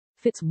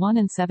Fits 1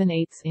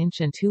 7/8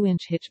 inch and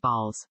 2-inch hitch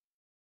balls.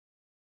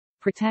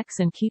 Protects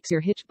and keeps your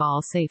hitch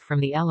ball safe from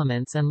the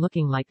elements and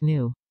looking like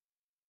new.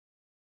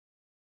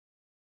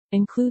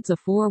 Includes a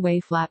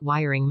 4-way flat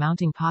wiring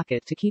mounting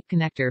pocket to keep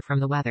connector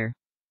from the weather.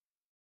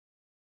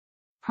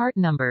 Part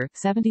number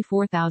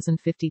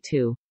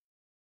 74052.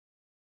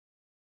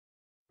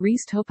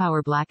 Reese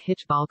Towpower black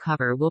hitch ball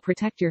cover will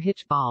protect your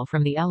hitch ball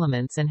from the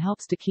elements and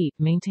helps to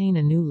maintain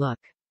a new look.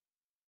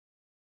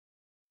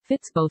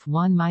 Fits both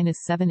 1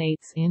 7/8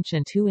 inch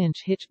and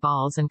 2-inch hitch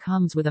balls and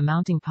comes with a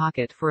mounting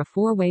pocket for a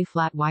 4-way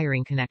flat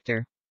wiring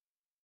connector.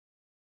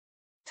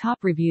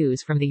 Top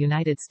reviews from the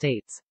United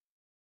States.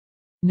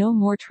 No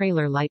more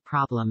trailer light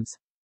problems.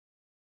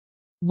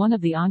 One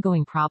of the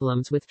ongoing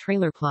problems with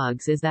trailer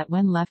plugs is that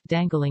when left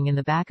dangling in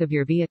the back of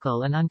your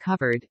vehicle and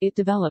uncovered, it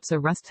develops a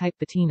rust-type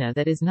patina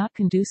that is not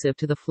conducive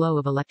to the flow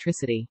of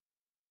electricity.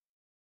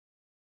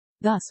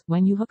 Thus,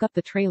 when you hook up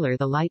the trailer,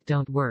 the light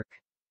don't work.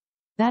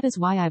 That is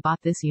why I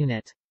bought this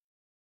unit.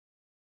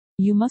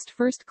 You must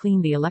first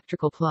clean the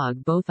electrical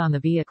plug both on the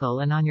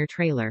vehicle and on your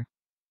trailer.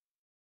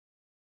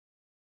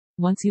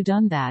 Once you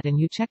done that and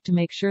you check to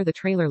make sure the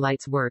trailer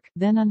lights work,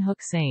 then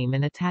unhook same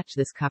and attach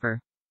this cover.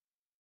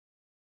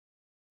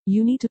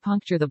 You need to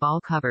puncture the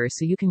ball cover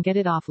so you can get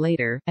it off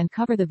later, and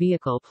cover the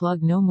vehicle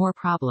plug. No more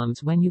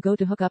problems when you go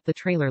to hook up the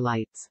trailer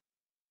lights.